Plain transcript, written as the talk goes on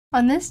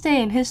On this day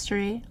in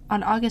history,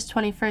 on August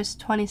 21st,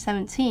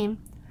 2017,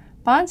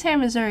 Bonne Terre,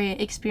 Missouri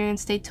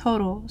experienced a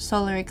total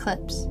solar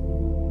eclipse.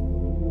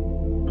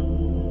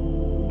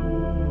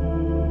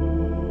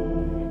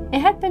 It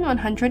had been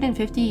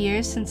 150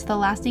 years since the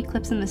last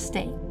eclipse in the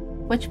state,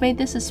 which made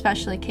this a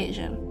special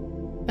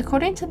occasion.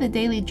 According to the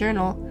Daily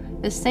Journal,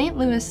 the St.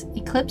 Louis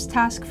Eclipse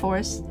Task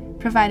Force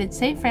provided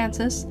St.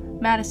 Francis,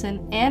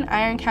 Madison, and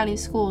Iron County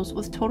schools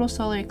with total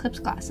solar eclipse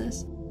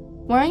glasses.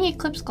 Wearing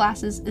eclipse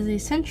glasses is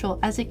essential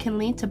as it can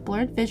lead to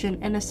blurred vision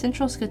and a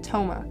central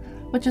scotoma,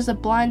 which is a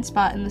blind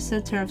spot in the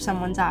center of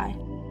someone's eye.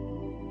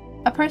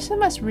 A person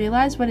must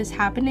realize what is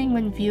happening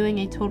when viewing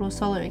a total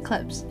solar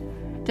eclipse.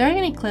 During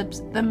an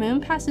eclipse, the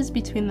moon passes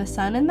between the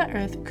sun and the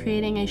earth,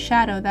 creating a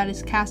shadow that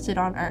is casted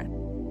on earth.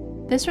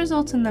 This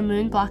results in the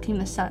moon blocking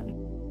the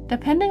sun.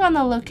 Depending on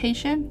the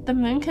location, the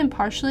moon can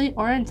partially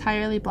or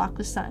entirely block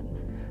the sun,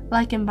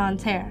 like in Bonne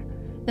Terre.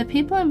 The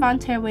people in Bonne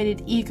Terre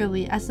waited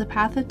eagerly as the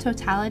path of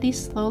totality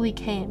slowly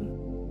came.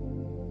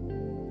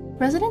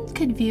 Residents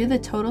could view the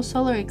total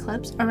solar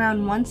eclipse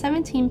around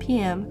 1:17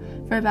 p.m.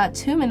 for about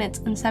 2 minutes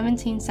and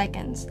 17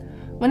 seconds.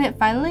 When it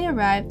finally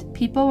arrived,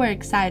 people were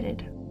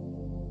excited.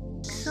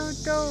 So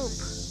dope.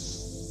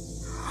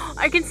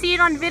 I can see it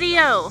on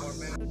video.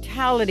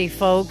 Totality,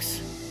 folks.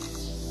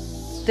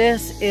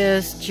 This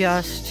is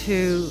just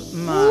too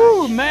much.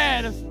 Ooh,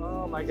 man.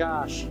 Oh my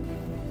gosh.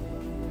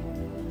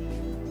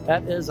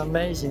 That is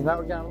amazing. That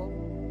we got a little.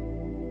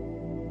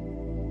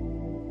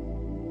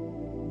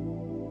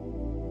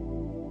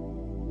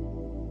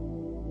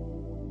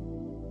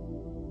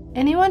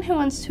 Anyone who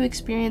wants to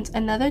experience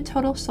another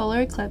total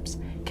solar eclipse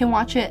can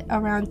watch it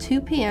around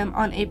 2 p.m.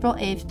 on April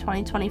 8,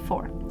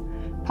 2024.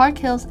 Park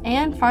Hills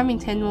and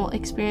Farmington will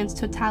experience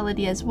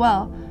totality as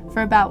well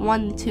for about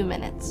 1 to 2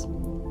 minutes.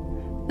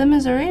 The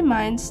Missouri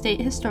Mines State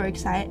Historic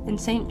Site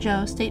and St.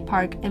 Joe State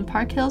Park in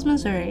Park Hills,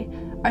 Missouri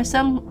are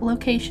some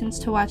locations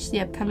to watch the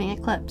upcoming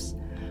eclipse.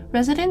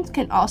 Residents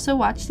can also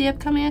watch the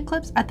upcoming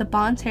eclipse at the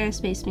Bonne Terre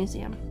Space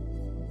Museum.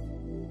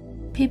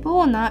 People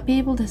will not be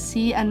able to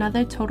see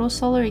another total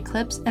solar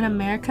eclipse in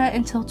America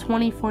until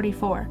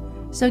 2044,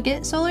 so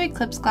get solar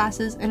eclipse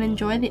glasses and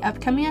enjoy the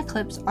upcoming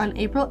eclipse on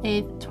April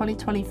 8,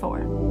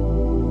 2024.